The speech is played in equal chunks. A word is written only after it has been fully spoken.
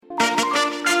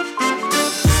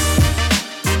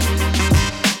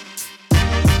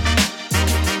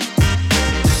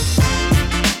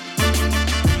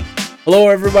Hello,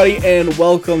 everybody, and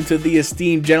welcome to the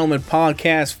Esteemed Gentleman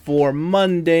podcast for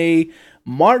Monday,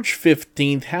 March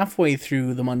 15th, halfway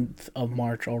through the month of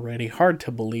March already. Hard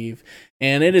to believe.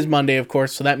 And it is Monday, of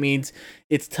course, so that means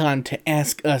it's time to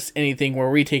Ask Us Anything, where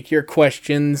we take your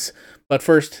questions. But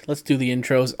first, let's do the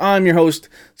intros. I'm your host,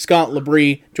 Scott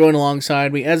Labrie. Join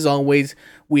alongside me, as always,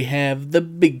 we have the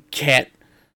big cat,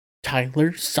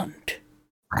 Tyler Sunt.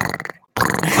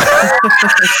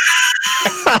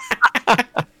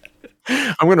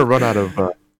 I'm going to run out of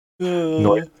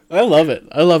noise. I love it.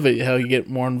 I love it how you get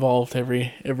more involved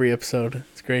every episode.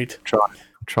 It's great. I'm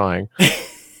trying.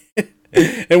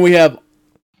 And we have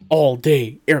all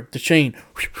day Eric DeShane.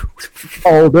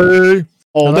 All day.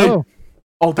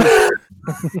 All day.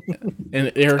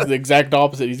 And Eric's the exact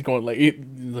opposite. He's going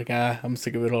like, I'm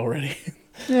sick of it already.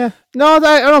 Yeah. No,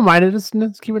 I don't mind it. Just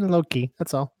keep it low key.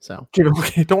 That's all. So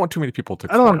Okay, don't want too many people to.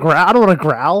 I don't want to growl. I don't want to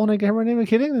growl when I get my name. Are you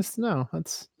kidding? That's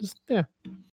just yeah.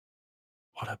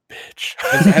 What a bitch.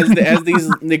 Has these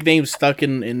nicknames stuck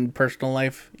in personal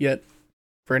life yet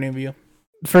for any of you?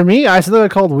 For me, I still get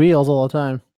called Wheels all the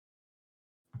time.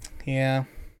 Yeah.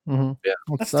 Mm-hmm. Yeah.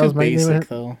 That's too basic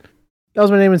though. That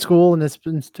was my name in school, and it's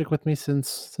been stick with me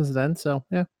since then. So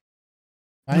yeah.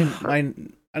 I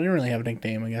didn't really have a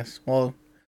nickname, I guess. Well,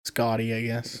 Scotty, I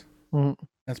guess. Mm-hmm.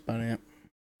 That's about it.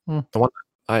 The one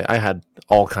I had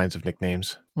all kinds of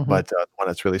nicknames, Mm-hmm. but the one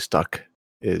that's really stuck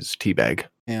is Teabag.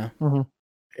 Yeah. Mm-hmm.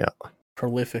 Yeah.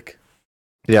 Prolific.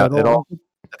 Yeah.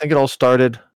 I think it all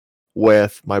started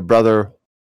with my brother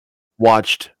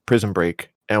watched Prison Break,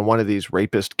 and one of these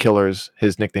rapist killers,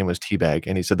 his nickname was Teabag,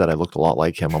 and he said that I looked a lot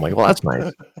like him. I'm like, well, that's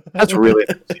nice. That's really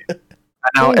nice. And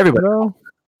now everybody.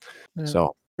 Yeah.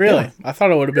 So Really? yeah. I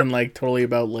thought it would have been like totally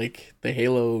about like the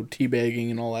Halo teabagging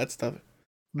and all that stuff.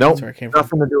 Nope, That's where it came from.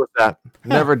 nothing to do with that.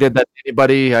 Never did that to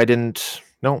anybody. I didn't.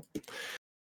 No.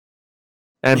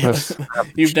 And plus,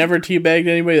 You've never teabagged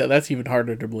anybody? That's even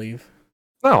harder to believe.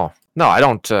 no, I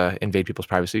don't invade people's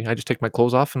privacy. I just take my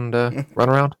clothes off and run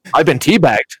around. I've been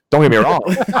teabagged. Don't get me wrong.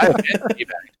 I've been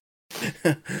teabagged,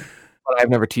 but I've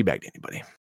never teabagged anybody.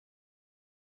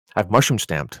 I've mushroom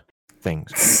stamped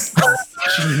things.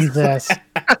 Jesus.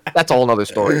 That's a whole nother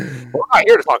story. We're not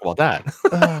here to talk about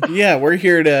that. Yeah, we're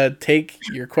here to take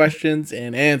your questions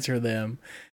and answer them.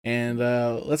 And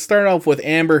let's start off with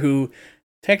Amber, who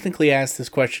technically asked this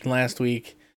question last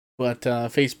week, but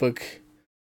Facebook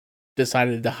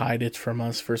decided to hide it from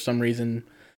us for some reason.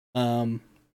 But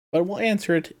we'll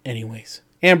answer it anyways.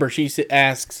 Amber, she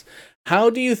asks,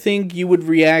 how do you think you would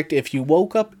react if you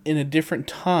woke up in a different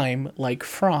time like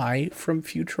Fry from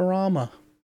Futurama?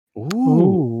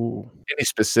 Ooh. Any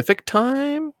specific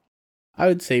time? I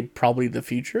would say probably the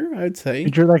future. I would say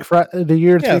You're like the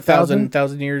year 3000.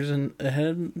 1,000 years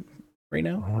ahead right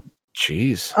now. Oh,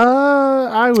 jeez.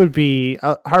 I would be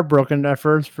heartbroken at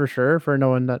first for sure for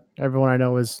knowing that everyone I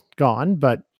know is gone,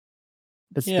 but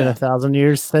it's been 1,000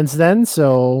 years since then,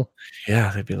 so Yeah,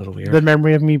 that'd be a little weird. the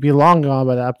memory of me be long gone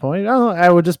by that point. I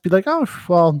would just be like, oh,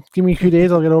 well, give me a few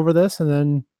days, I'll get over this, and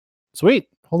then sweet,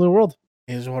 whole new world.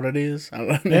 Is what it is. I don't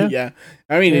know. Yeah. Yeah.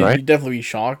 I mean, Right. you'd definitely be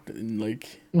shocked, and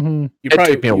like Mm-hmm. you It'd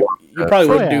probably take me a while. you probably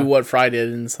would Oh, do yeah. what Fry did,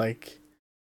 and it's like,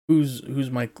 who's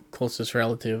my closest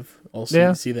relative? I'll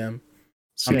see them. I'm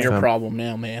See your them. problem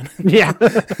now, man. Yeah.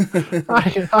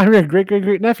 I'm your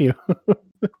great nephew.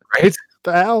 Right?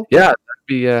 The hell? Yeah, that'd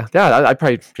be I'd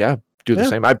probably do the Yeah.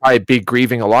 same. I'd probably be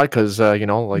grieving a lot because like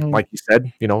Mhm. like you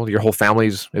said, your whole family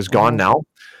is gone Mhm. now,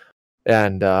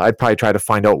 and I'd probably try to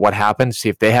find out what happened, see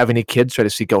if they have any kids, try to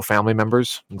seek out family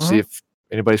members, and see if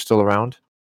anybody's still around,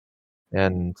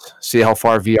 and see how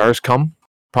far VR's come.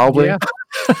 Probably, Yeah.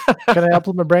 Can I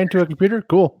upload my brain to a computer?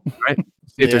 Cool.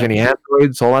 see if there's Yeah. any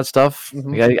androids, all that stuff.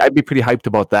 Mhm. Yeah, I'd be pretty hyped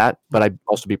about that, but I'd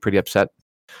also be pretty upset,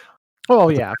 Oh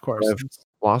yeah, of course. I've It's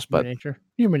lost. But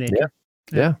Human nature.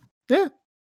 yeah, Yeah.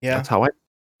 that's how I.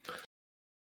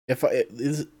 If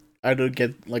I would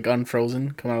get like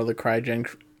unfrozen, come out of the cryogen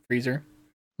freezer.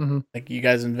 Mhm. Like, you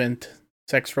guys invent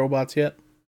sex robots yet?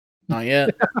 Not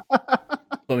yet.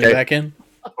 Put me Okay. back in.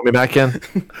 Put me back in.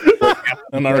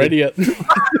 I'm not ready yet.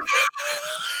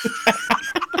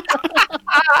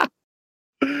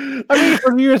 I mean,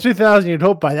 from the year 2000, you'd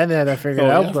hope by then they'd have figured it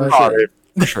Oh, out. yeah,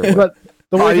 But, For sure. but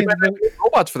the way You things might have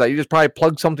robots for that. You just probably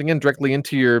plug something in directly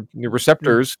into your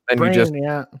receptors, and brain, you just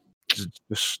yeah.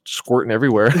 just squirting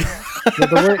everywhere.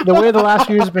 The way the last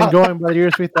year's been going, by the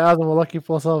year 3000, we're lucky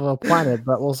for ourselves a planet,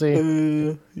 but we'll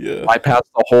see. Yeah. Bypass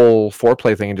the whole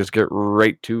foreplay thing and just get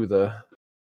right to the.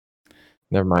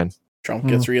 Never mind. Trump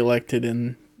gets reelected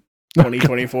in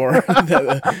 2024.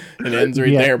 It ends right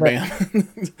Yeah, there, but-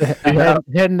 bam.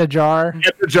 Head in the jar.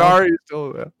 Get the jar. You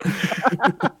still,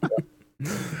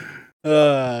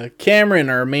 Cameron,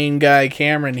 our main guy,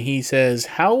 Cameron, he says,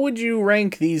 how would you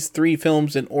rank these 3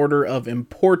 films in order of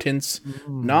importance,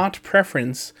 not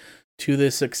preference, to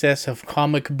the success of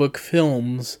comic book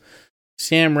films?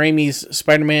 Sam Raimi's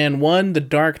Spider-Man 1, The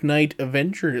Dark Knight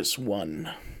Avengers 1.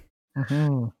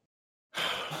 Mhm.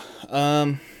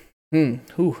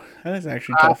 That is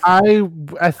actually tough.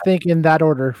 I think in that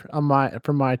order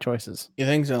for my choices. You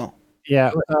think so?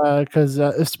 Yeah, because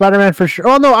Spider-Man for sure.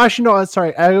 Oh no, actually no.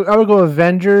 Sorry, I would go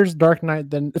Avengers, Dark Knight.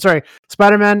 Then sorry,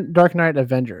 Spider-Man, Dark Knight,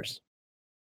 Avengers.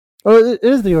 Oh, it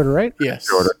is the order, right? Yes.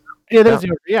 The order. Yeah, there's the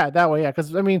order. Yeah, that way. Yeah,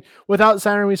 because I mean, without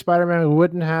Sam Raimi's Spider-Man, we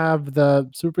wouldn't have the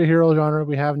superhero genre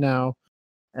we have now,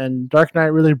 and Dark Knight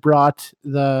really brought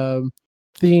the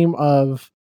theme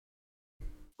of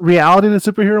reality in the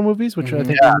superhero movies, which I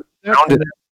think grounded it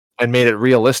and made it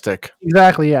realistic.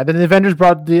 Exactly. Yeah. Then the Avengers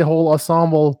brought the whole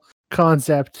ensemble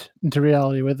concept into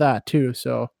reality with that too.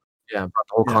 So brought the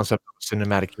whole concept of a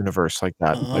cinematic universe like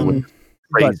that.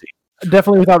 Crazy.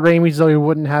 Definitely without Raimi's, though, we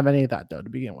wouldn't have any of that though to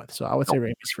begin with. So I would say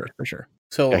Raimi's first for sure.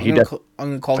 So I'm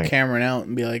gonna call Cameron out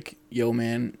and be like, "Yo,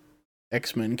 man,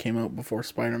 X-Men came out before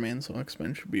Spider-Man, so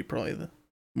X-Men should be probably the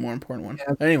more important one."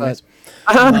 Yeah, anyways,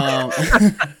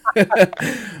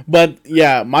 but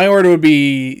yeah, my order would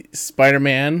be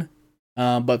Spider-Man,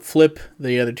 but flip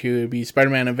the other two. It would be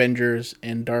Spider-Man, Avengers,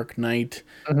 and Dark Knight,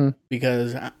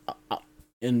 because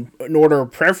in order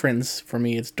of preference for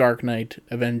me, it's Dark Knight,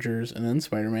 Avengers, and then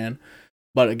Spider-Man.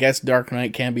 But I guess Dark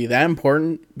Knight can't be that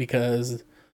important because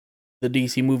the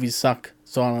DC movies suck.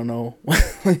 So I don't know.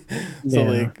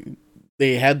 So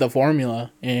they had the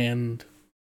formula and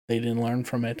they didn't learn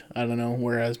from it. I don't know.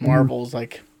 Whereas Marvel's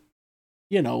like,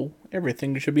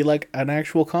 everything should be like an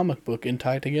actual comic book and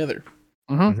tied together.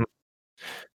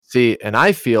 See, and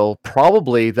I feel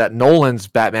probably that Nolan's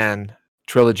Batman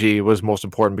trilogy was most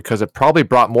important because it probably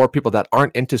brought more people that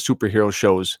aren't into superhero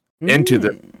shows into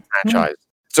the franchise.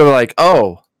 So they're like,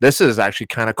 oh, this is actually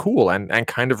kind of cool and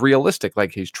kind of realistic.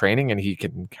 Like he's training and he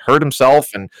can hurt himself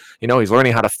and, he's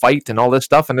learning how to fight and all this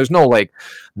stuff. And there's no like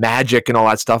magic and all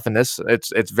that stuff in this.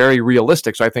 It's very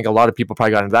realistic. So I think a lot of people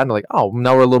probably got into that and like, oh,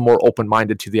 now we're a little more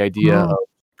open-minded to the idea of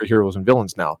superheroes and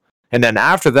villains now. And then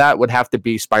after that would have to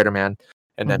be Spider-Man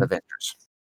and then Avengers.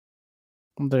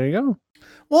 There you go.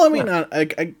 Well, I mean,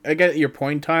 I get your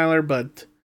point, Tyler, but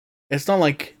it's not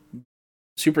like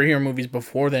superhero movies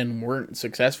before then weren't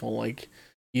successful. Like,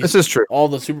 this is true. All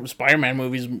the Spider-Man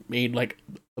movies made like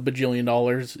 $1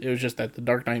 bajillion. It was just that the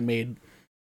Dark Knight made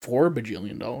 $4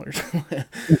 bajillion.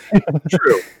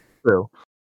 True.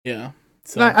 Yeah.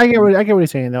 So I get what you're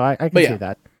saying though. I can see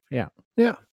that. Yeah.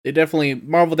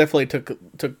 Marvel definitely took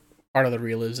part of the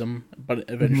realism, but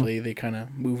eventually they kind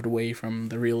of moved away from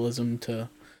the realism to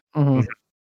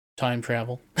time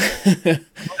travel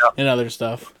and other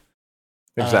stuff.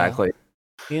 Exactly.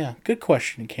 Yeah, good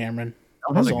question, Cameron.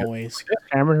 As always.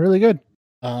 Cameron, really good.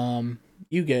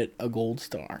 You get a gold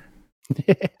star.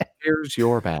 Here's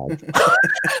your badge.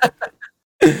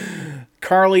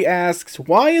 Carly asks,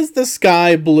 why is the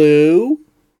sky blue?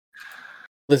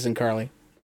 Listen, Carly.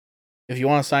 If you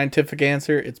want a scientific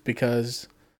answer, it's because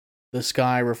the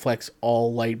sky reflects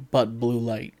all light but blue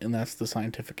light, and that's the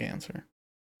scientific answer.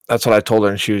 That's what I told her,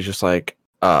 and she was just like,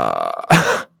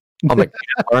 I'm like,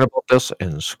 I learn about this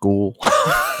in school.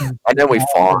 And then we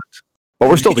fought. But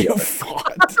we're still together.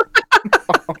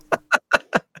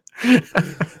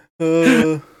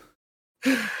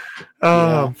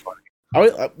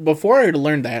 Before I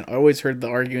learned that, I always heard the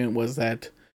argument was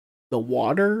that the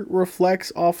water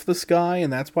reflects off the sky,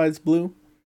 and that's why it's blue.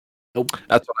 Nope.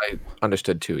 That's what I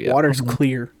understood too, yeah. Water's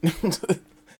clear.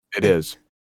 It is.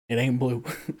 It ain't blue.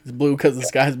 It's blue because the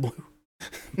sky's blue.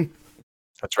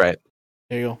 That's right.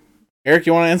 There you go. Eric,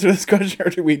 you want to answer this question, or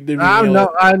did we I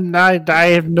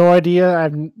have no idea. I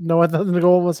have nothing to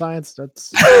go with science.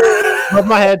 That's above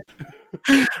my head.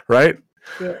 Right?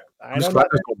 Yeah, I'm just glad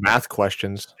there's no math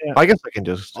questions. Yeah. I guess I can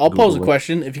just. I'll pose a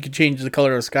question. If you could change the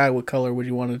color of the sky, what color would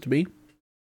you want it to be?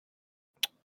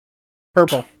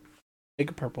 Purple. Make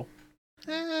it purple.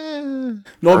 No,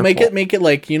 purple. make it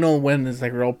like when it's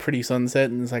like a real pretty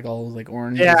sunset and it's like all like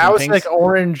orange. Yeah, I was like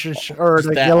orange or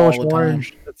like yellowish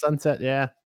orange at sunset. Yeah.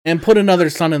 And put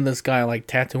another sun in the sky like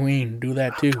Tatooine. Do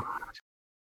that too.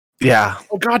 Yeah.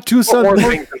 Oh God, 2 suns.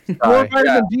 More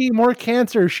vitamin D, more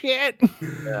cancer. Shit.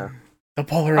 Yeah. The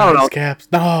polar ice caps.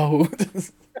 No.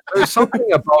 There's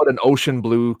something about an ocean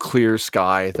blue, clear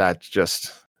sky that's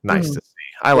just nice to see.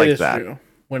 I like that. True.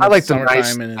 When I like the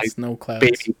nice and it's no clouds.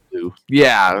 Baby blue.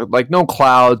 Yeah, like no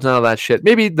clouds, none of that shit.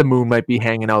 Maybe the moon might be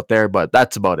hanging out there, but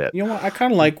that's about it. You know what? I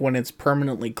kind of like when it's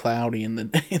permanently cloudy in the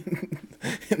day.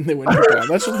 in the wintertime.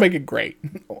 Let's just make it great.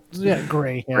 Yeah,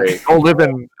 gray. Yeah, Great. Go live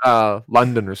in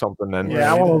London or something then.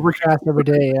 yeah. I want to overcast every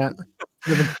day. Yeah,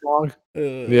 live in fog.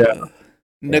 Yeah.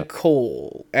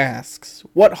 Nicole asks,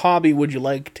 "What hobby would you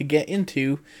like to get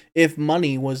into if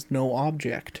money was no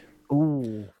object?"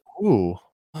 Ooh, Ooh,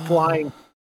 flying.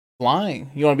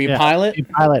 Flying. You want to be a Yeah, pilot? be a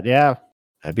pilot. Yeah.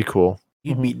 that'd be cool.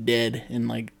 You'd be dead in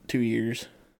like 2 years.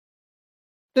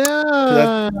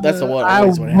 Yeah, That's what I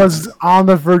always what happens. was on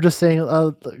the verge of saying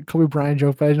Kobe Bryant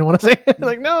joke, but I didn't want to say it.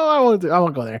 Like, no, I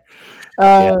won't go there.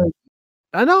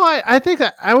 I know. I think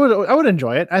that I would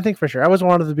enjoy it. I think for sure. I always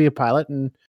wanted to be a pilot,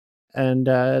 and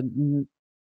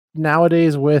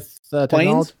nowadays with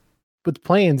Planes? with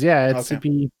planes, yeah, it'd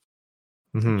be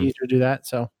Mhm. easier to do that.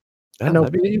 So I Yeah, know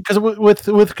that'd be- because with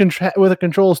the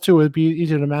controls too, it'd be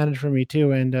easier to manage for me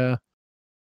too, and I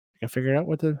can figure out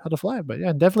how to fly. But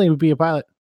yeah, definitely would be a pilot.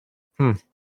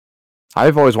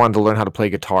 I've always wanted to learn how to play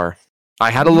guitar. I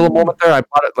had a little moment there. I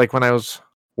bought it like when I was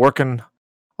working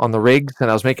on the rigs and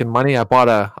I was making money. I bought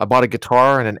a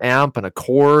guitar and an amp and a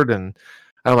cord, and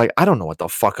I'm like, I don't know what the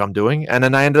fuck I'm doing. And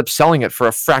then I ended up selling it for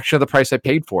a fraction of the price I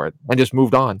paid for it and just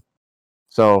moved on.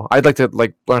 So I'd like to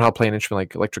like learn how to play an instrument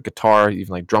like electric guitar,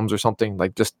 even like drums or something,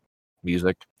 like just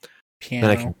music. Piano.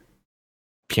 Then I can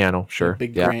piano, sure.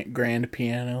 Big Yeah. grand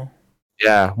piano.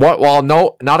 Yeah. What? Well,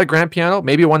 no, not a grand piano.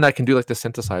 Maybe one that can do like the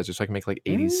synthesizer, so I can make like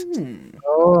 80s.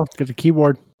 Oh, get the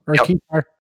keyboard or a keyboard.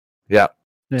 Yeah.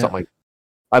 Yeah. Something like.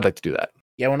 I'd like to do that.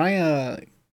 Yeah, when I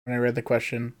read the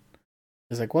question,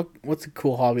 it's like, what's a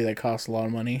cool hobby that costs a lot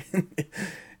of money?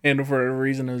 And for a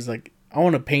reason, it was like, I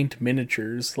want to paint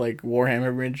miniatures, like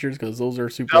Warhammer miniatures, because those are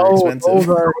super expensive.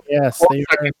 Yes, they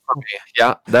are.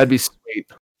 Yeah, that'd be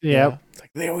sweet. Yeah. It's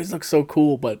like they always look so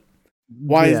cool, but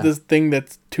why is this thing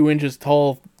that's 2 inches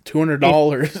tall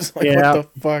 $200? Like,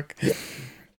 what the fuck?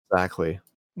 Exactly.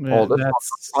 Yeah,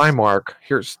 That's Primark.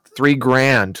 Here's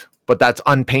 $3,000, but that's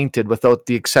unpainted without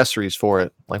the accessories for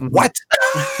it. Like what?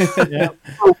 Yeah.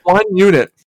 For one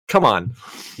unit. Come on.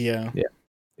 Yeah.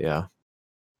 Yeah,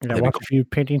 I watch a few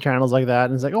painting channels like that,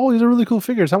 and it's like, oh, these are really cool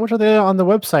figures. How much are they on the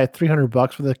website?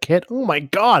 $300 for the kit. Oh my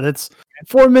god, it's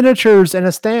 4 miniatures and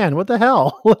a stand. What the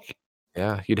hell?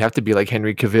 Yeah, you'd have to be like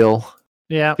Henry Cavill.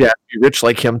 Yeah, be rich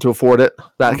like him to afford it.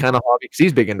 That kind of hobby, because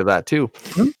he's big into that too.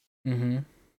 Mm-hmm.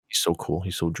 He's so cool.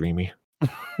 He's so dreamy.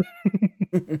 Love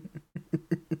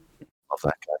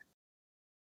that guy.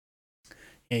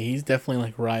 Yeah, he's definitely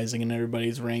like rising in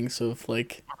everybody's ranks of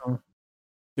like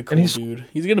the cool And dude.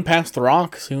 He's gonna pass the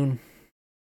Rock soon.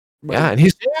 Yeah, and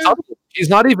he's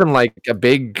not even like a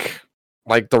big,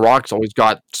 like The Rock's always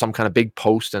got some kind of big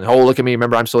post and, oh, look at me,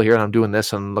 remember I'm still here and I'm doing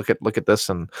this and look at this,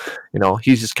 and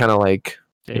he's just kind of like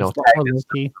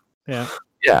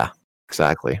yeah,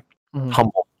 exactly.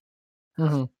 Humble.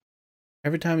 Mm-hmm.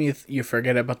 Every time you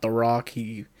forget about The Rock,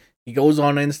 he goes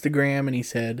on Instagram and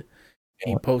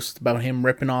he posts about him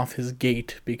ripping off his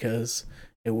gate because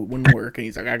it wouldn't work, and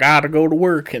he's like, I gotta go to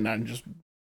work, and I just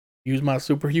use my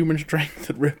superhuman strength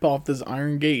to rip off this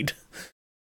iron gate.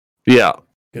 Yeah.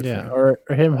 Good yeah, or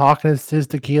him hawking his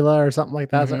tequila or something like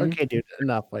that. It's like, okay, dude,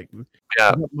 enough. Like,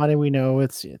 money we know,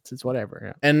 it's whatever.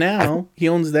 Yeah. And now he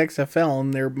owns the XFL,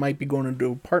 and there might be going into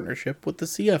a partnership with the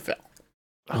CFL.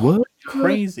 What?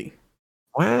 Crazy!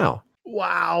 Wow!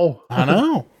 I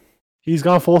know. He's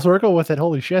gone full circle with it.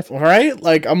 Holy shit! All right,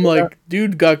 like I'm like,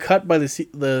 dude got cut by the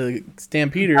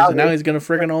Stampeders, and now he's gonna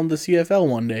friggin' own the CFL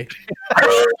one day.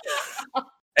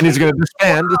 And he's gonna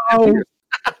disband.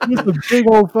 Just a big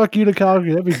old fuck you to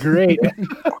Calgary. That'd be great.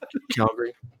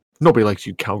 Calgary. Nobody likes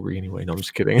you, Calgary. Anyway, no, I'm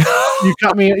just kidding. You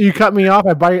cut me off.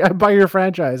 I buy your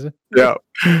franchise. Yeah.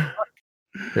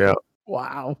 Yeah.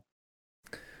 Wow.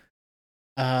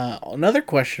 Another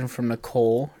question from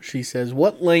Nicole. She says,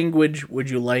 "What language would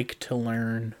you like to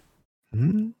learn?"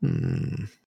 Mm-hmm.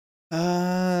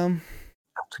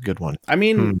 That's a good one. I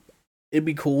mean, it'd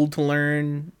be cool to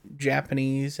learn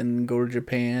Japanese and go to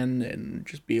Japan and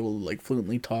just be able to like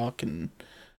fluently talk and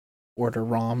order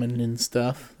ramen and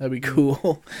stuff. That'd be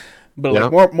cool. But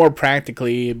like more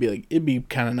practically, it'd be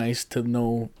kind of nice to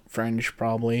know French,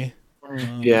 probably.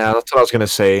 Yeah, that's what I was gonna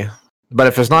say. But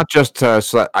if it's not just so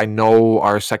that I know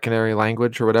our secondary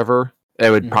language or whatever, it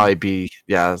would probably be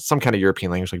some kind of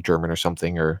European language like German or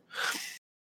something. Or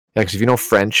because if you know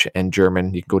French and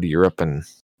German, you can go to Europe and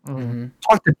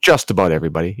talk to just about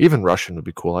everybody. Even Russian would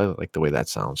be cool. I like the way that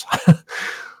sounds.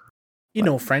 You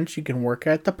know French, you can work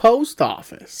at the post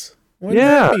office. Wouldn't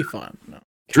that be fun? No.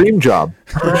 Dream job.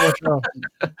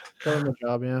 Government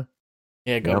job, yeah.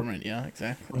 Yeah, government, yeah,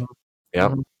 exactly.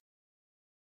 Yeah.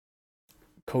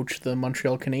 Coach the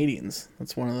Montreal Canadiens.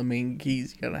 That's one of the main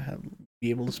keys. You gotta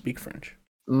be able to speak French.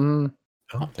 Oh,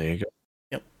 there you go.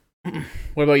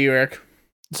 What about you, Eric?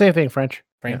 Same thing, French.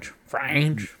 French. Yeah.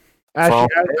 French. Actually,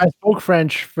 I spoke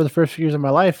French for the first few years of my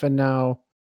life, and now,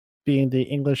 being the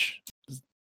English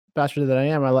bastard that I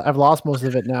am, I've lost most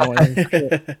of it now.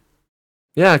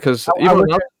 Yeah, because I even when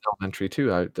wish I was in elementary too,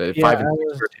 5 and 6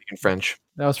 were taking French.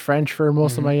 That was French for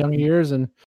most of my young years, and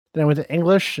then I went to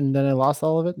English, and then I lost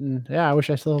all of it. And yeah, I wish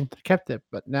I still kept it,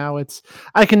 but now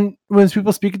I can, when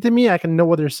people speak it to me, I can know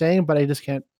what they're saying, but I just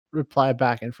can't reply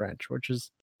back in French, which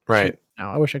is right.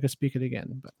 Now I wish I could speak it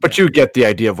again, but you get the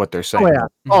idea of what they're saying.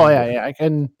 Oh yeah, I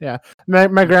can. Yeah,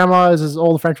 my grandma is this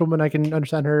old French woman. I can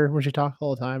understand her when she talks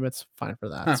all the time. It's fine for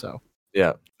that. So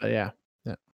yeah, but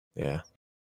yeah.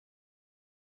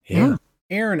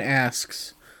 Aaron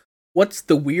asks, "What's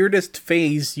the weirdest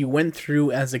phase you went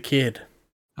through as a kid?"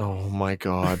 Oh my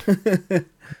god.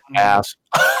 Pass.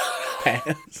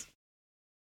 Pass.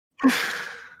 I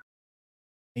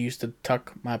used to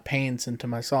tuck my pants into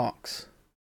my socks.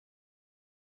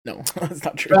 No, that's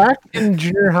not true. Back in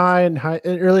junior high and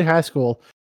early high school,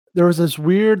 there was this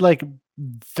weird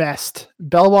vest,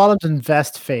 bell bottoms and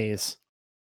vest phase.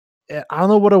 I don't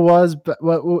know what it was, but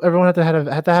everyone had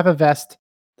to have a vest.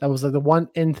 That was the one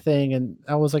in thing, and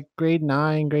I was grade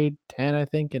 9, grade 10, I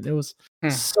think, and it was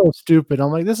so stupid.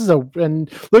 I'm like,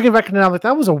 and looking back now,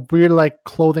 that was a weird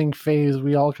clothing phase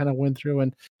we all kind of went through,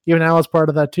 and even I was part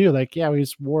of that too. We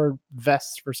just wore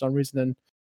vests for some reason, and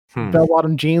bell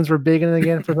bottom jeans were big in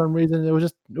again for some reason. It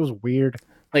was weird.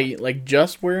 Like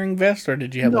just wearing vests, or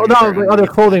did you have other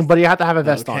clothing? But you had to have a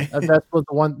vest on. A vest was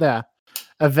the one. Yeah,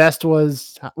 a vest would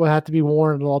have to be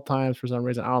worn at all times for some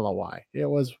reason. I don't know why. It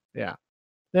was Yeah.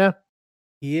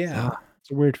 It's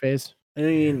a weird phase. I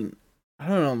mean, I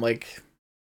don't know.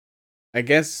 I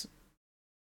guess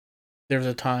there's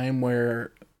a time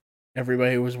where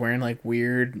everybody was wearing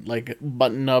weird,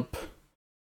 button up,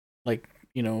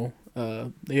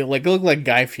 they look like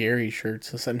Guy Fieri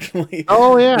shirts essentially.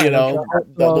 Oh yeah,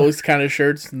 those kind of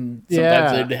shirts, and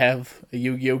sometimes they'd have a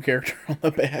Yu-Gi-Oh character on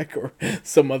the back or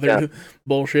some other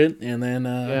bullshit, and then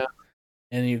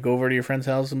and you go over to your friend's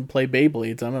house and play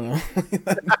Beyblades. I don't know.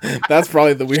 That's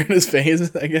probably the weirdest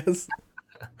phase, I guess.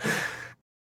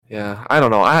 Yeah, I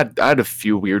don't know. I had a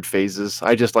few weird phases.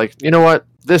 I just you know what?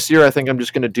 This year I think I'm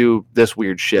just gonna do this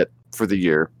weird shit for the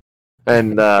year.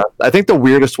 And I think the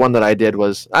weirdest one that I did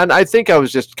was, and I think I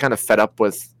was just kind of fed up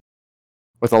with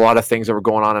a lot of things that were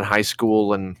going on in high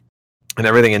school and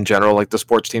everything in general, like the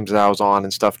sports teams that I was on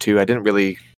and stuff too. I didn't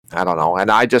really, I don't know. And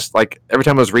I just every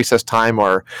time it was recess time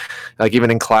or even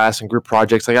in class and group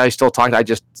projects, I still talked. I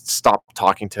just stopped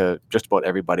talking to just about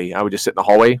everybody. I would just sit in the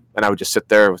hallway and I would just sit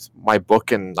there with my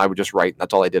book and I would just write.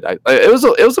 That's all I did. It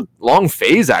was a long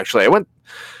phase actually. I went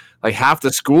half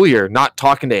the school year not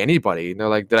talking to anybody. And they're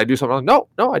like, did I do something? No,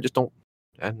 I just don't.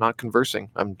 I'm not conversing.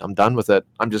 I'm done with it.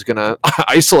 I'm just gonna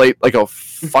isolate like a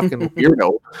fucking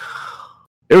weirdo.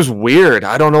 It was weird.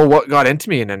 I don't know what got into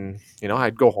me. And then,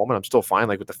 I'd go home and I'm still fine,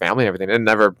 with the family and everything. And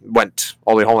never went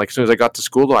all the way home. As soon as I got to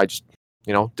school, though, I just,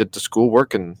 did the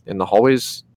schoolwork and in the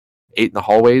hallways, ate in the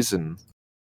hallways, and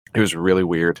it was really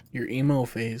weird. Your emo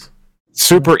phase.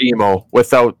 Super emo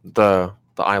without the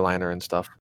eyeliner and stuff.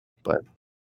 But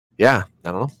yeah,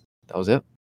 I don't know. That was it.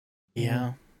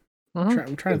 Yeah.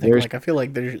 I'm trying to think. I feel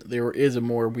like there is a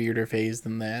more weirder phase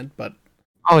than that, but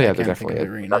oh yeah, there definitely is.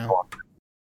 Right now.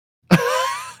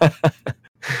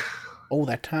 Oh,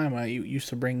 that time I used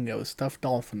to bring a stuffed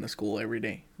dolphin to school every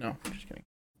day. No, I'm just kidding.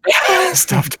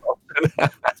 Stuffed dolphin.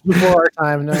 Before our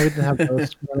time, no, we didn't have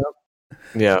those.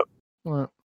 Yeah.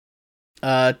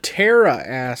 Tara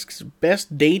asks,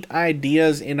 best date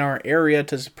ideas in our area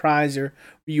to surprise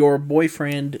your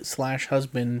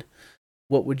boyfriend/husband.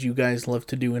 What would you guys love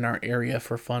to do in our area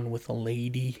for fun with a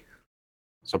lady?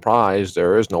 Surprise,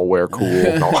 there is nowhere cool.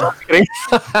 No, I'm kidding.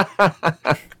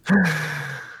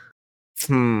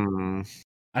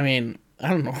 I mean, I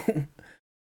don't know.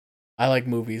 I like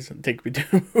movies. Take me to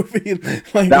a movie.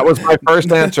 That was my first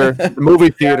answer. The movie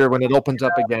theater when it opens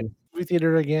up again. Movie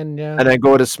theater again, yeah. And then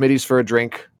go to Smitty's for a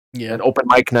drink. Yeah. An open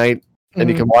mic night. And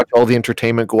you can watch all the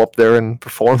entertainment go up there and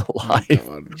perform live.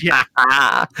 Oh, yeah.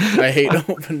 I hate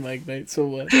open mic night so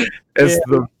much. It's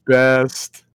the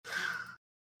best.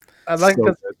 I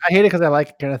hate it because I like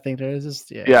it kind of thing. There is just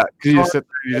because you sit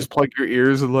there, you just plug your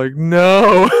ears and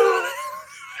no,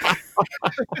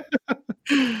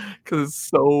 because it's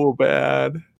so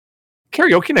bad.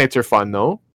 Karaoke nights are fun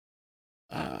though.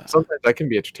 Sometimes that can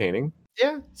be entertaining.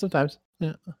 Yeah, sometimes.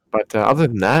 Yeah, but other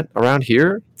than that, around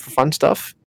here for fun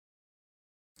stuff,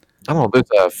 I don't know. There's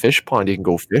a fish pond you can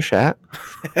go fish at.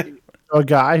 A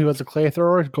guy who has a clay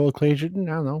thrower, gold clay shooting.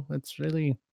 I don't know. It's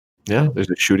really. Yeah, there's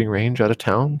a shooting range out of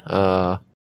town.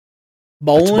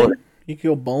 Bowling? You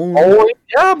can go bowling. Bowling?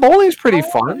 Yeah, bowling's pretty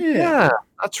fun. yeah. Yeah,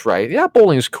 that's right. Yeah,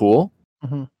 bowling's cool.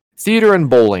 Mm-hmm. Theater and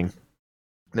bowling. And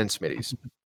then Smitty's.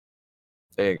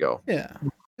 There you go. Yeah,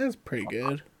 that's pretty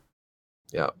good.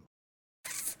 Yeah.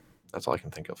 That's all I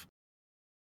can think of.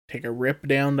 Take a rip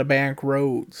down the back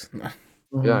roads.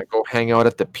 Mm-hmm. Yeah, go hang out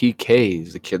at the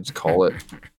PKs, the kids call it.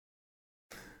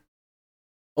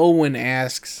 Owen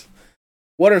asks,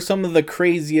 what are some of the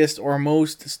craziest or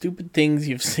most stupid things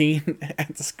you've seen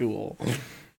at school?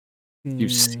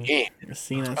 You've seen at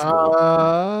school.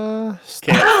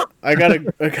 Okay. I got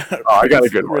a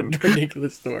good one.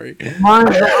 Ridiculous story.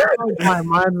 Mine's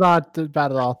not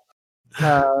bad at all.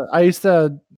 I used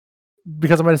to,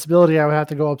 because of my disability, I would have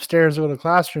to go upstairs to go to the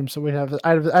classroom. So I have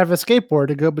a skateboard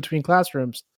to go between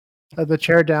classrooms. I have the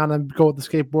chair down and go with the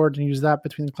skateboard and use that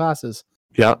between the classes.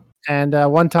 Yeah. And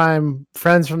one time,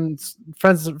 friends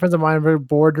of mine were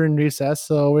bored during recess,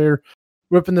 so we were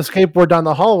whipping the skateboard down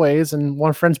the hallways, and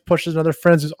one friend pushes another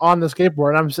friend who's on the skateboard,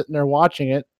 and I'm sitting there watching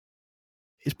it.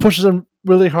 He pushes him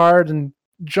really hard and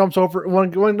jumps over.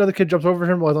 One another kid jumps over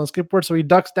him while he's on the skateboard, so he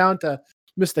ducks down to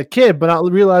miss the kid, but not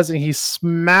realizing he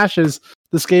smashes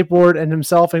the skateboard and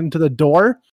himself into the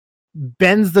door,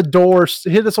 bends the door,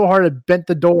 hit it so hard it bent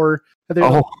the door, and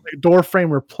the door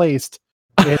frame replaced.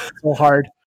 It hit so hard.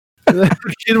 The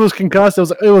kid was concussed.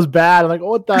 It was bad. I'm like,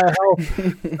 what the hell?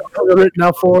 Written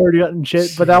up forward, you got and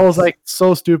shit. But that was like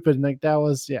so stupid. And like that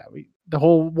was the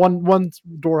whole one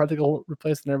door had to go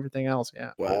replaced and everything else.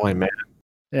 Yeah. Oh man.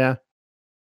 Yeah.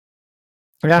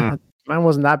 Yeah. Mine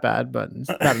wasn't that bad, but it's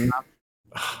bad enough.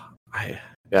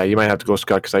 Yeah, you might have to go,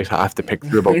 Scott, because I have to pick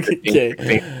through about 15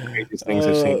 craziest things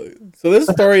I've seen. So this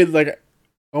story is like,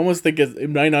 I almost think it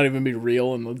might not even be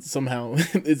real, and somehow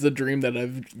it's a dream that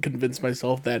I've convinced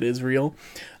myself that is real,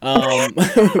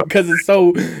 because it's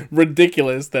so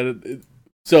ridiculous that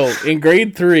So in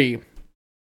grade 3,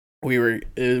 we were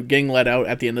getting let out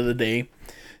at the end of the day,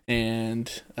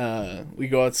 and we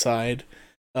go outside,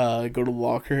 go to the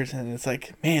lockers, and it's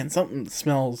like, man, something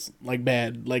smells like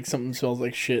bad, like something smells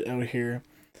like shit out here.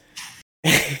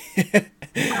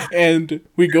 And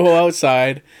we go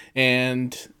outside,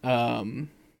 and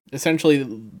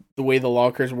essentially the way the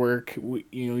lockers work,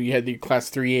 you had the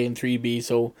class 3A and 3B,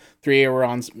 so 3A were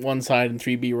on one side and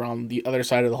 3B were on the other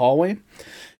side of the hallway.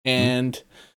 And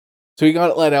so we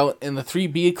got let out, and the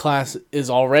 3B class is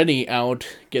already out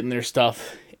getting their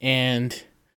stuff, and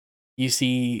you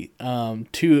see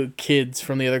 2 kids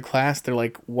from the other class, they're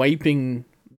like wiping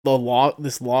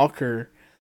this locker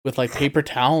with like paper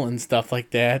towel and stuff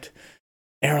like that.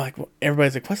 And we're like,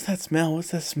 everybody's like, what's that smell?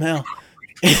 What's that smell?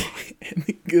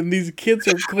 And these kids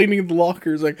are cleaning the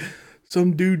lockers, like,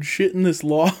 some dude shit in this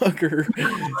locker,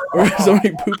 or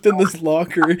somebody pooped in this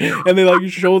locker, and they like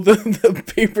show the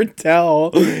paper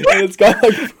towel, and it's got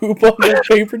like poop on the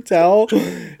paper towel,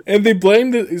 and they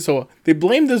blamed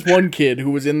this one kid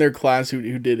who was in their class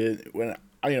who did it. When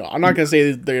I'm not gonna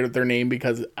say their name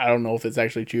because I don't know if it's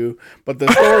actually true, but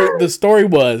the story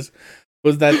was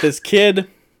that this kid,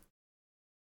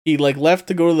 he like left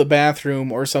to go to the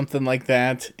bathroom or something like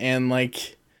that, and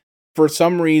like for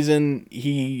some reason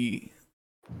he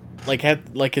like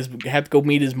had to go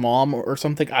meet his mom or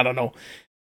something, I don't know.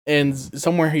 And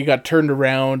somewhere he got turned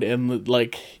around, and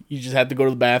like he just had to go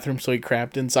to the bathroom, so he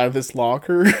crapped inside of this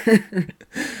locker.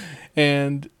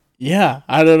 And yeah,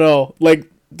 I don't know. Like,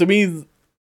 to me,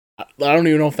 I don't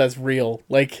even know if that's real.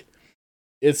 Like,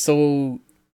 it's so,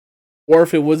 or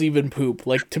if it was even poop.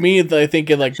 Like, to me, I think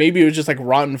like maybe it was just like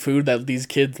rotten food that these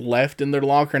kids left in their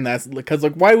locker, and that's because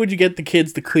like, why would you get the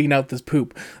kids to clean out this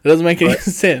poop? It doesn't make any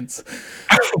sense.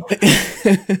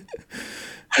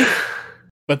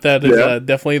 But that is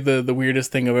definitely the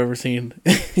weirdest thing I've ever seen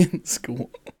in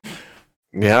school.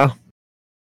 Yeah.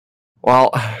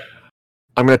 Well,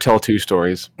 I'm going to tell 2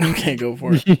 stories. Okay, go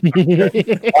for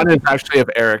it. One is actually of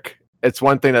Eric. It's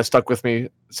one thing that stuck with me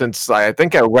since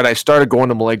when I started going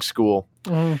to Maleg school.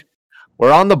 Mm-hmm.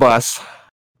 We're on the bus,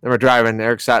 and we're driving.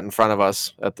 Eric sat in front of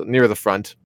us near the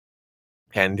front,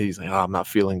 and he's like, "Oh, I'm not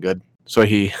feeling good." So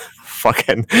he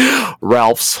fucking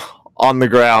Ralph's on the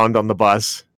ground on the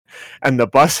bus, and the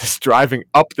bus is driving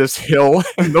up this hill,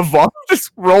 and the vomit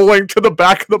is rolling to the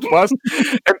back of the bus,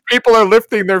 and people are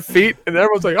lifting their feet, and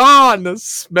everyone's like, and the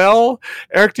smell.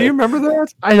 Eric, do you remember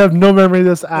that? I have no memory of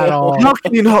this at all. How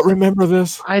can you not remember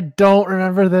this? I don't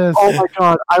remember this. Oh my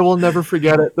god, I will never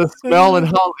forget it. The smell and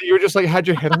how you were just like had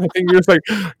your head on the thing. You're just like,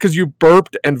 because you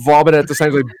burped and vomited at the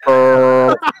same time, like,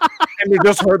 burp, and you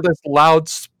just heard this loud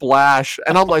splash,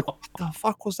 and I'm like, what the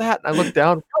fuck was that? And I looked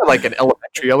down, like an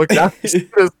elementary. I looked down, this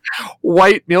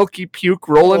white milky puke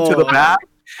rolling to the back.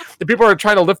 the people are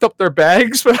trying to lift up their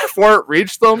bags before it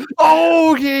reached them.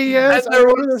 Oh, okay, yes. And there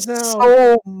was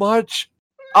so much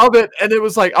of it, and it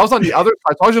was like I was on the other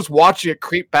side, so I was just watching it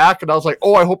creep back, and I was like,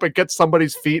 "Oh, I hope it gets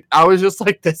somebody's feet." I was just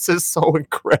like, "This is so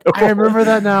incredible." I remember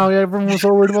that now. Yeah, everyone was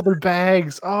so worried about their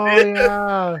bags. Oh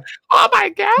yeah. Oh my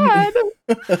god!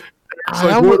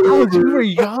 We were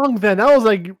young then. That was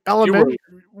like elementary,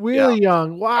 really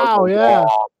young. Wow, yeah.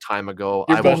 Long time ago.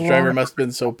 Your bus driver must have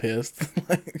been so pissed.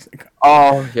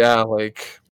 Oh yeah,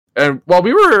 like, and well,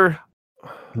 we were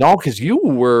because you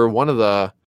were one of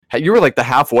the. You were like the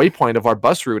halfway point of our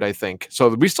bus route, I think. So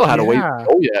we still had a way to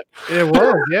go yet. It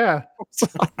was, yeah.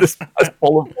 This bus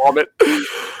full of vomit.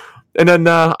 And then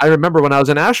I remember when I was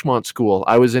in Ashmont school,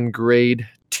 I was in grade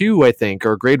 2, I think,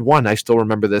 or grade 1. I still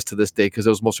remember this to this day because it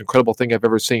was the most incredible thing I've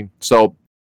ever seen. So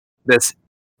this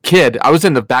kid, I was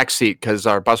in the back seat because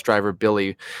our bus driver,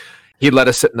 Billy, he let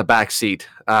us sit in the back seat.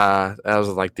 I was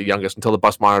like the youngest until the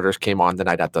bus monitors came on. Then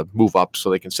I'd have to move up so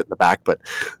they can sit in the back. But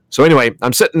so anyway,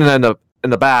 I'm sitting in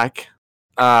the back,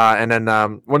 and then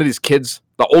one of these kids,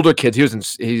 the older kids,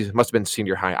 he must have been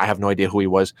senior high. I have no idea who he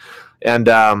was, and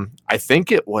I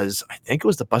think it was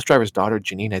the bus driver's daughter,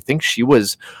 Janine. I think she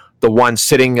was the one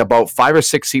sitting about 5 or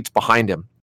 6 seats behind him,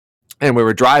 and we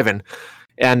were driving,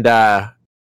 and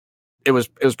it was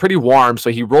pretty warm.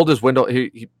 So he rolled his window,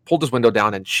 he pulled his window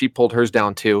down, and she pulled hers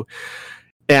down too,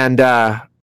 and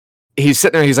he's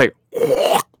sitting there, he's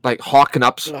like hawking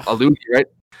up a loogie, right?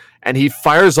 And he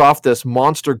fires off this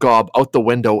monster gob out the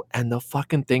window, and the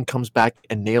fucking thing comes back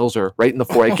and nails her right in the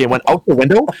forehead. It went out the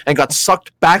window and got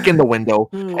sucked back in the window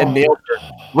and nailed her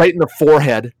right in the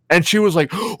forehead. And she was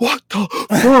like, "What the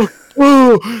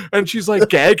fuck?" And she's like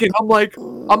gagging. I'm like,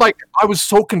 I was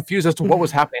so confused as to what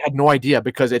was happening. I had no idea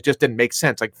because it just didn't make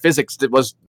sense. Like physics, it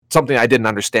was something I didn't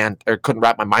understand or couldn't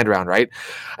wrap my mind around, right?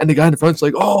 And the guy in the front's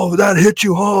like, "Oh, that hit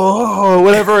you, oh,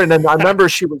 whatever." And then I remember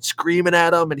she was screaming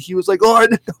at him, and he was like, "Oh, I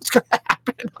didn't know what's gonna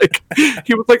happen." Like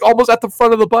he was like almost at the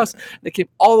front of the bus, and they came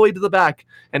all the way to the back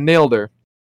and nailed her.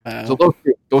 So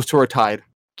those two are tied.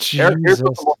 Here's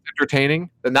what's the most entertaining,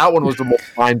 and that one was the most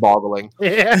mind-boggling.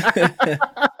 Yeah.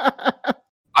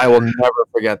 I will never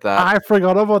forget that. I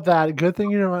forgot about that. Good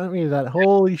thing you reminded me of that.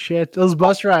 Holy shit, those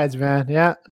bus rides, man.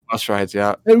 Yeah. Bus rides,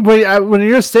 yeah. And when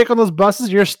you're sick on those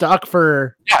buses, you're stuck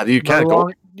for you can't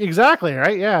go. Exactly,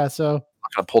 right? Yeah. So I'm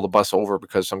not gonna pull the bus over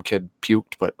because some kid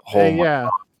puked, but yeah.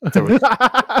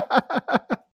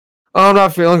 I'm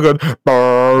not feeling good.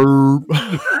 Oh,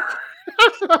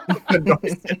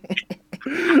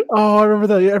 I remember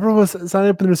that. Everyone was signing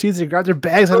up in their seats and grabbed their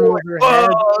bags out of their head.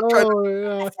 Oh,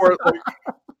 yeah. Before it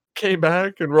came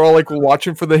back, and we're all like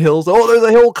watching for the hills. Oh, there's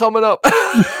a hill coming up.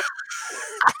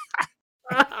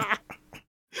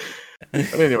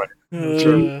 But anyway,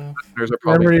 there's a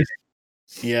problem.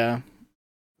 Yeah,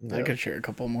 I could share a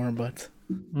couple more, but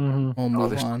we'll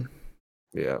move on.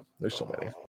 Yeah, there's so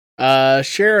many.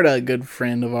 Sherida, a good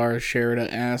friend of ours,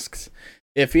 Sherida asks,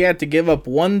 if you had to give up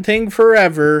one thing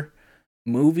forever,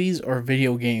 movies or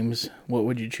video games, what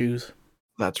would you choose?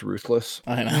 That's ruthless.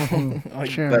 I know.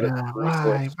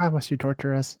 Why must you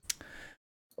torture us?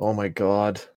 Oh my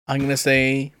god. I'm gonna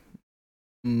say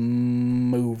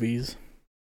movies.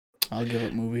 I'll give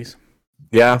it movies.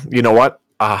 Yeah, you know what?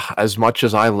 As much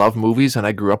as I love movies and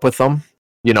I grew up with them,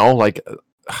 you know, like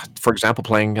for example,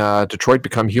 playing Detroit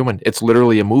Become Human. It's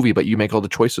literally a movie, but you make all the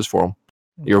choices for them.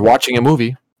 You're watching a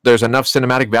movie. There's enough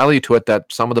cinematic value to it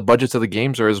that some of the budgets of the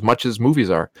games are as much as movies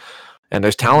are. And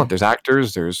there's talent, there's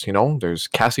actors, there's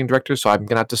casting directors. So I'm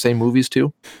gonna have to say movies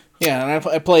too. Yeah, and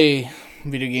I play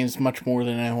video games much more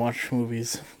than I watch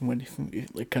movies.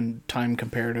 Time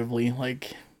comparatively,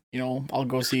 like, you know, I'll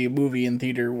go see a movie in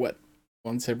theater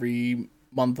once every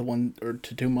month, 1 or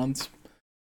 2 months,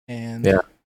 and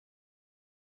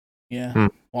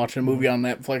watching a movie on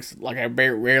Netflix, like I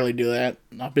rarely do that.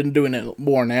 I've been doing it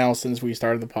more now since we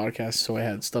started the podcast, so I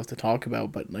had stuff to talk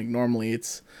about. But like normally,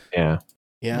 it's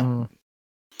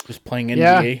just playing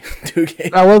NBA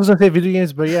 2K. I was gonna say video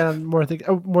games, but yeah, more think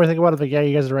about it. Like, yeah,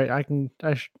 you guys are right.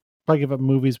 I should probably give up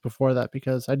movies before that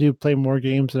because I do play more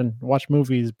games and watch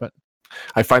movies, but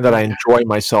I find that I enjoy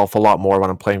myself a lot more when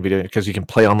I'm playing video because you can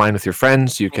play online with your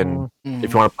friends. You can,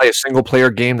 if you want to play a single player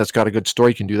game that's got a good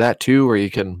story, you can do that too, or you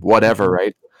can whatever,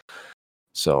 right?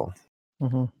 So,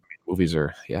 movies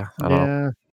are, I don't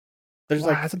know. There's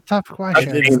that's a tough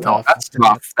question. That's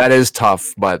tough. That is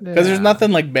tough, but because there's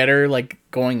nothing like better like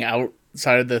going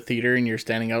outside of the theater and you're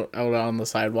standing out on the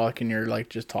sidewalk and you're like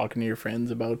just talking to your friends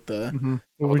about the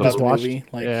movie.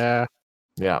 Like, yeah.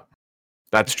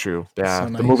 That's true. Yeah, so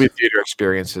nice. The movie theater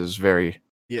experience is very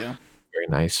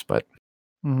nice. But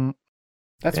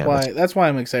that's why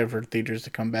I'm excited for theaters to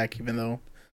come back. Even though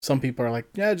some people are like,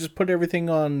 yeah, just put everything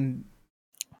on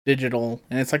digital,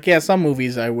 and it's like, yeah, some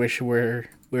movies I wish would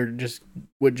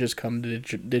just come to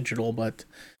digital, but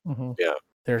Yeah,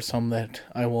 there's some that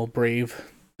I will brave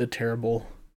the terrible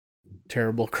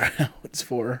crowds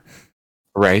for.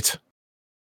 right.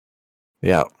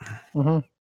 Yeah, Mm-hmm.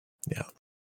 yeah.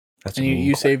 That's And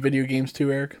you save video games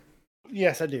too, Eric?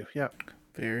 Yes, I do. Yeah.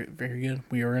 Very, very good.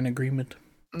 We are in agreement.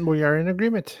 We are in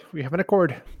agreement. We have an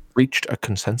accord. reached a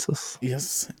consensus.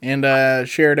 Yes. And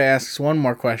Sherrod asks one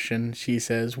more question. She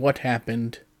says, what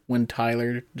happened when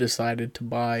Tyler decided to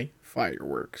buy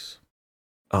fireworks?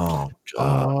 Oh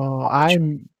God! Oh,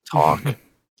 I'm Talk.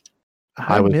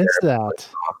 I was missed that.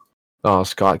 Oh,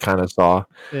 Scott kind of saw.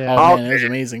 Yeah. Oh man, it was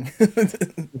amazing.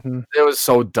 Mhm. It was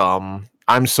so dumb.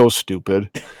 I'm so stupid.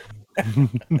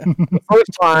 The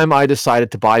first time I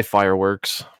decided to buy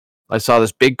fireworks, I saw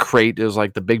this big crate. It was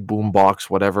like the big boom box,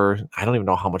 whatever. I don't even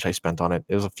know how much I spent on it.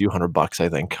 It was a few $100, I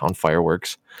think, on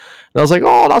fireworks. And I was like,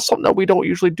 "Oh, that's something that we don't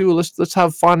usually do. Let's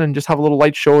have fun and just have a little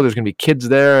light show. There's gonna be kids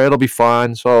there. It'll be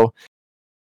fun." So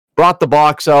brought the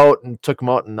box out and took them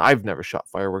out. And I've never shot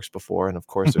fireworks before, and of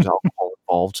course, there's alcohol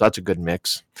involved, so that's a good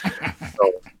mix.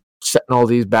 So setting all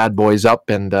these bad boys up,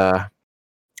 and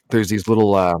there's these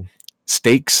little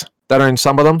stakes that are in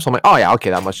some of them. So I'm like, oh yeah,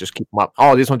 okay, that must just keep them up.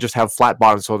 Oh, these ones just have flat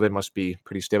bottoms, so they must be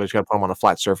pretty stable. Just gotta put them on a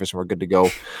flat surface and we're good to go.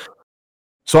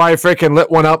 So I freaking lit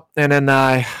one up, and then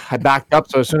I backed up.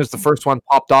 So as soon as the first one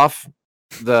popped off,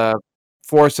 the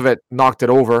force of it knocked it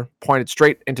over, pointed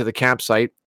straight into the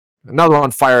campsite. Another one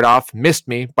fired off, missed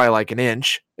me by like an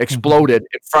inch, exploded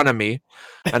in front of me,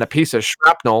 and a piece of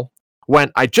shrapnel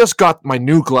went. I just got my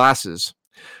new glasses,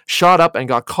 shot up and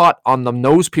got caught on the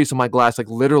nose piece of my glass, like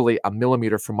literally a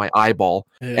millimeter from my eyeball,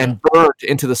 and burned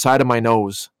into the side of my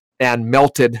nose and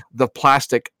melted the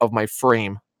plastic of my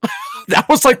frame. That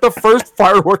was like the first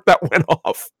firework that went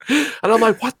off. And I'm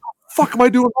like, what the fuck am I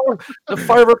doing wrong? The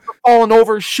fireworks are falling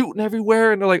over, shooting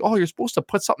everywhere. And they're like, oh, you're supposed to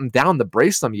put something down to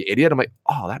brace them, you idiot. I'm like,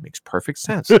 oh, that makes perfect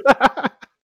sense.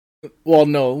 Well,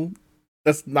 no,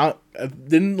 that's not.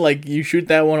 Didn't like you shoot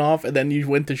that one off, and then you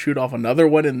went to shoot off another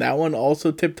one, and that one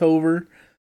also tipped over.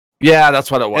 Yeah, that's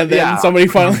what it was. And then somebody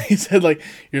finally said, like,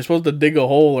 you're supposed to dig a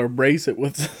hole or brace it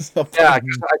with something. Yeah,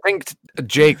 'cause I think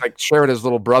Jake, like Sheridan's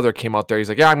little brother, came out there. He's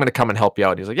like, yeah, I'm going to come and help you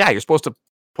out. He's like, yeah, you're supposed to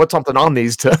put something on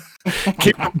these to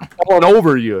keep them falling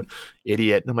over you,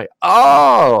 idiot. And I'm like,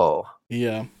 oh.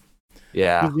 Yeah.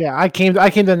 Yeah. Yeah, I came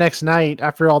the next night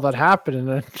after all that happened, and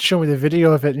then show me the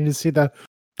video of it, and you see the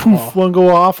poof one go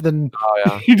off, and then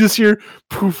you just hear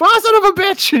poof, son of a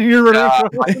bitch, and you're running.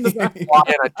 And I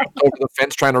jumped over the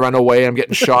fence trying to run away. I'm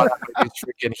getting shot at these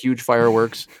freaking huge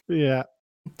fireworks. Yeah.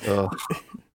 Oh,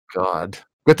 God.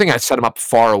 Good thing I set them up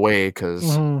far away,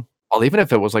 because well, even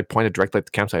if it was like pointed directly at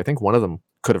the campsite, I think one of them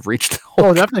could have reached.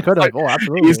 Oh, definitely could have. Oh,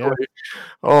 absolutely. Yeah.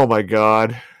 Oh my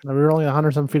God. We were only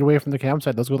 100-some feet away from the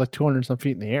campsite. Those go like 200-some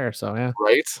feet in the air. So yeah.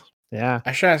 Right. Yeah.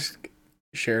 I should ask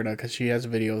Sherida because she has a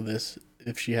video of this.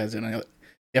 If she has it,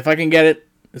 if I can get it,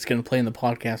 it's gonna play in the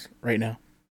podcast right now.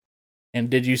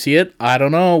 And did you see it? I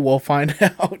don't know. We'll find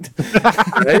out.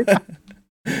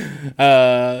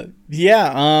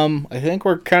 Yeah. I think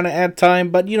we're kind of at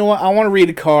time, but you know what? I want to read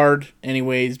a card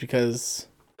anyways because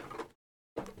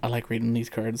I like reading these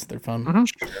cards. They're fun.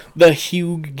 The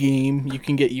Hugh game. You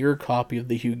can get your copy of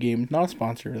the Hugh game. Not a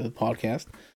sponsor of the podcast.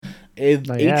 It's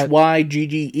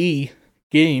HYGGE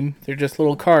game. They're just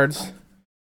little cards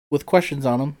with questions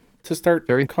on them to start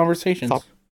conversations.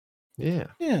 Yeah.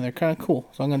 Yeah, they're kind of cool.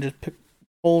 So I'm gonna just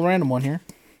pull a random one here.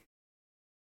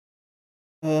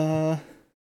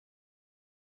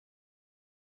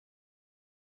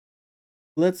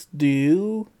 Let's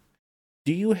do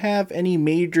you have any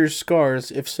major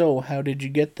scars? If so, how did you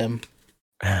get them?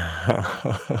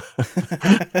 Wow,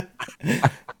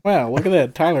 look at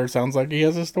that. Tyler sounds like he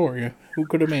has a story. Who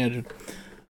could imagine?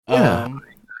 Yeah.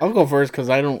 I'll go first because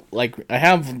I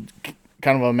have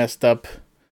kind of a messed up.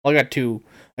 Well, I got two,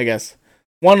 I guess.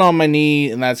 One on my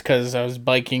knee, and that's because I was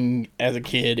biking as a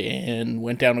kid and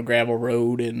went down a gravel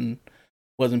road and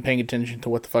wasn't paying attention to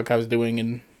what the fuck I was doing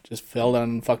and just fell down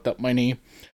and fucked up my knee.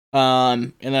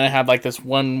 And then I have like this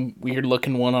one weird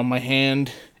looking one on my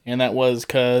hand, and that was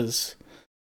because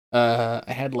I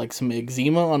had like some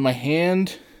eczema on my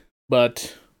hand,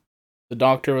 but the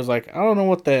doctor was like, I don't know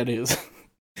what that is.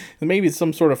 Maybe it's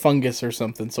some sort of fungus or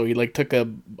something. So he like took a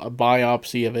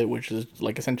biopsy of it, which is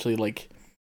like essentially like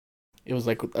it was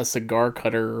like a cigar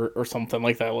cutter or something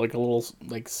like that, like a little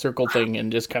like circle thing,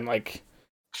 and just kind of like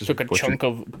took a chunk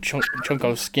of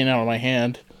skin out of my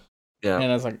hand. Yeah, and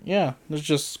I was like, yeah, there's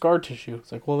just scar tissue.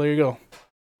 It's like, well, there you go.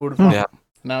 Who'd have thought? Yeah.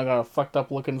 Now I got a fucked up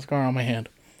looking scar on my hand.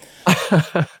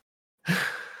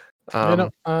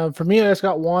 For me, I just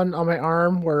got one on my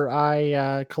arm where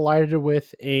I collided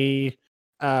with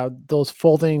those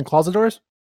folding closet doors.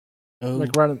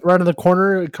 Like right in the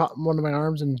corner, it caught one of my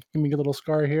arms and gave me a little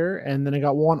scar here. And then I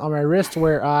got one on my wrist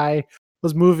where I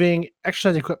was moving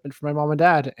exercise equipment for my mom and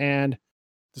dad and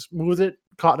just moved it,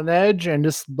 caught an edge, and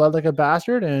just bled like a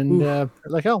bastard and hurt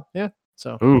like hell. Yeah.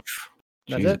 So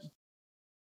that's it.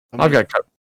 I've got cut.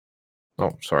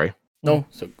 Oh, sorry. No,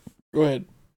 so go ahead.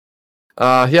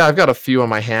 Yeah, I've got a few on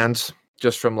my hands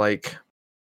just from like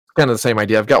kind of the same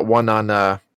idea. I've got one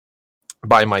on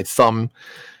by my thumb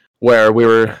where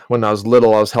when I was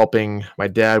little, I was helping my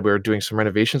dad. We were doing some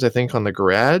renovations, I think, on the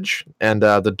garage, and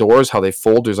the doors, how they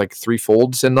fold. There's like 3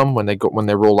 folds in them when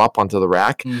they roll up onto the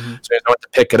rack. Mm-hmm. So I went to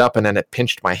pick it up, and then it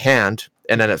pinched my hand,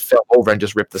 and then it fell over and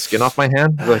just ripped the skin off my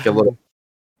hand. Like a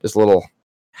little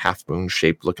half moon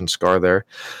shaped looking scar there.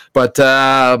 But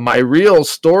my real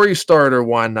story starter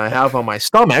one I have on my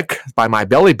stomach by my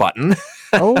belly button.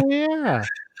 Oh yeah.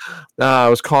 It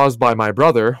was caused by my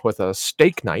brother with a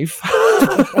steak knife.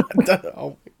 Oh my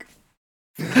God.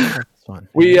 That's fun.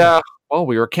 We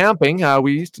were camping.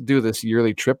 We used to do this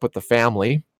yearly trip with the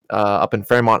family up in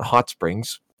Fairmont Hot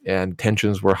Springs, and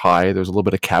tensions were high. There was a little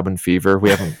bit of cabin fever. We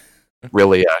haven't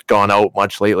really gone out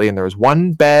much lately, and there was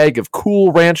one bag of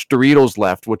Cool Ranch Doritos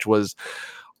left, which was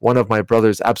one of my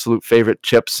brother's absolute favorite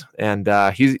chips, and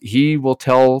he will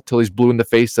tell till he's blue in the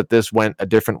face that this went a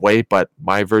different way, but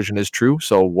my version is true,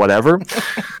 so whatever.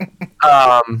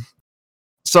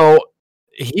 So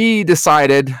he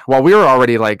decided, while we were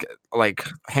already like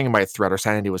hanging by a thread, our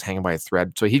sanity was hanging by a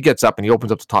thread, so he gets up and he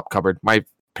opens up the top cupboard. My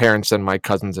parents and my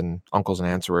cousins and uncles and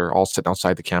aunts were all sitting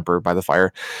outside the camper by the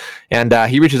fire, and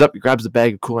he reaches up, he grabs the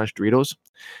bag of Cool Ranch Doritos,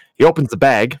 he opens the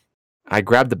bag. I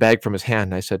grabbed the bag from his hand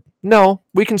and I said, "No,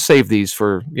 we can save these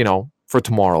for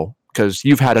tomorrow because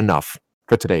you've had enough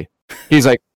for today." He's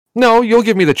like, "No, you'll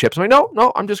give me the chips." I'm like,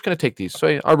 no, I'm just going to take these.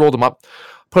 So I rolled them up,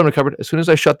 put them in the cupboard. As soon as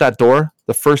I shut that door,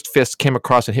 the first fist came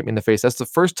across and hit me in the face. That's the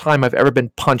first time I've ever been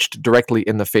punched directly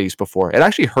in the face before. It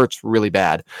actually hurts really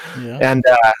bad. Yeah. And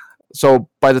so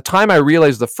by the time I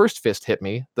realized the first fist hit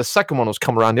me, the second one was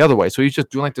coming around the other way. So he's just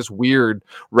doing like this weird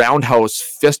roundhouse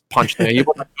fist punch thing. He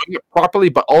wasn't doing it properly,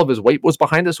 but all of his weight was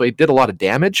behind it, so he did a lot of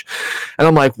damage. And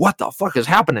I'm like, what the fuck is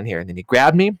happening here? And then he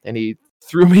grabbed me and he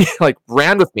threw me, like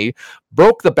ran with me,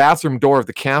 broke the bathroom door of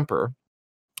the camper,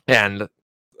 and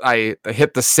I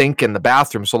hit the sink in the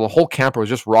bathroom. So the whole camper was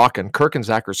just rocking. Kirk and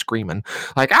Zach are screaming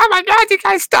like, "Oh my God, you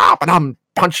guys stop!" And I'm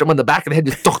punching him in the back of the head,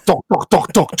 just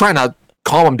trying to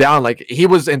calm him down. Like he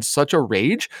was in such a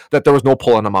rage that there was no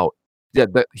pulling him out. Yeah,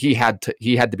 that he had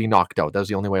to be knocked out. That was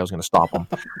the only way I was going to stop him.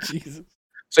 Jesus.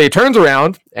 So he turns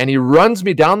around and he runs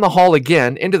me down the hall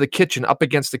again into the kitchen, up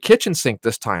against the kitchen sink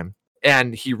this time.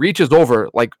 And he reaches over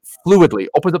like fluidly,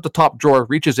 opens up the top drawer,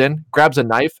 reaches in, grabs a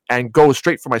knife, and goes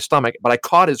straight for my stomach. But I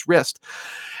caught his wrist.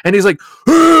 And he's like,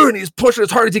 and he's pushing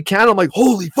as hard as he can. I'm like,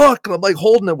 holy fuck. And I'm like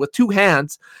holding it with 2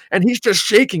 hands. And he's just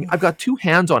shaking. I've got 2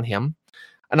 hands on him.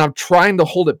 And I'm trying to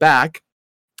hold it back.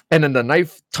 And then the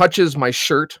knife touches my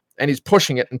shirt. And he's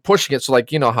pushing it. So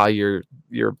like, you know how your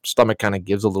stomach kind of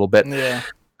gives a little bit. Yeah.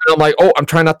 And I'm like, I'm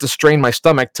trying not to strain my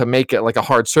stomach to make it like a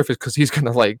hard surface because he's going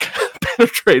to like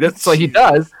penetrate it. So he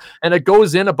does. And it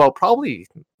goes in about probably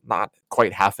not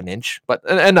quite half an inch, but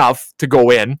enough to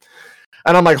go in.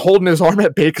 And I'm like holding his arm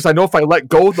at bay because I know if I let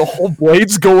go, the whole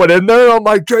blade's going in there. I'm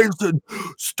like, "Jason,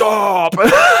 stop."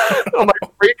 I'm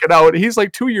like freaking out. He's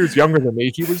like 2 years younger than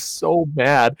me. He was so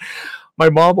mad. My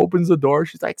mom opens the door.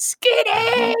 She's like,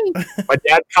 "Skinny!" My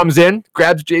dad comes in,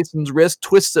 grabs Jason's wrist,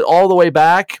 twists it all the way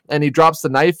back, and he drops the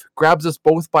knife, grabs us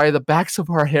both by the backs of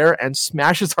our hair, and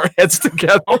smashes our heads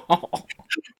together.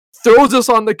 Throws us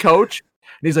on the couch,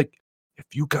 and he's like, "If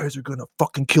you guys are gonna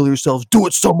fucking kill yourselves, do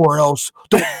it somewhere else.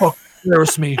 Don't fucking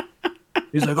embarrass me."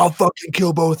 He's like, "I'll fucking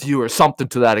kill both of you," or something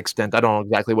to that extent. I don't know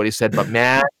exactly what he said, but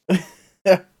man.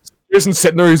 Jason's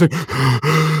sitting there, he's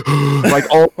like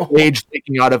all rage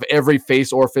taking out of every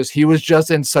face orifice. He was just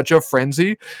in such a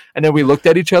frenzy. And then we looked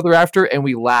at each other after and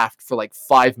we laughed for like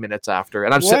 5 minutes after.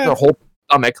 And I'm sitting there whole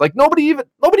stomach, like nobody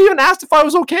even asked if I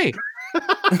was okay.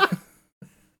 I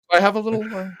have a little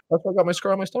that's where I got my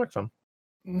scar on my stomach from.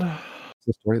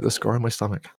 The scar on my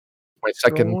stomach. My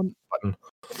second button.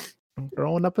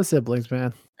 Growing up as siblings,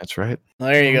 man. That's right.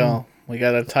 There you go. We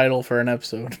got a title for an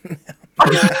episode.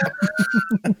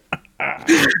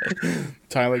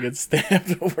 Tyler gets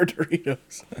stabbed over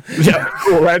Doritos. Yeah,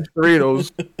 Cool Ranch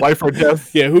Doritos. Life or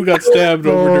death. Yeah, who got stabbed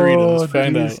over Doritos?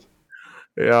 Find out.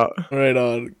 Yeah. Right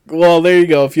on. Well, there you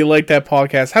go. If you like that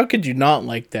podcast, how could you not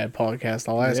like that podcast?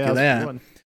 I'll ask you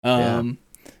that.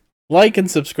 Like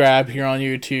and subscribe here on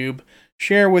YouTube.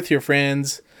 Share with your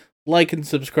friends. like and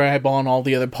subscribe on all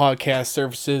the other podcast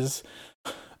services.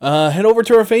 Head over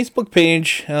to our Facebook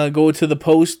page, go to the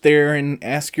post there and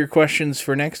ask your questions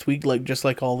for next week, just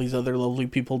like all these other lovely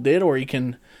people did, or you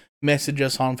can message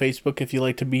us on Facebook if you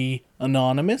like to be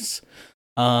anonymous.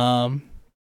 And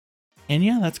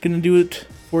yeah, that's going to do it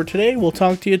for today. We'll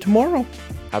talk to you tomorrow.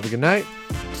 Have a good night.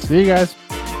 See you guys.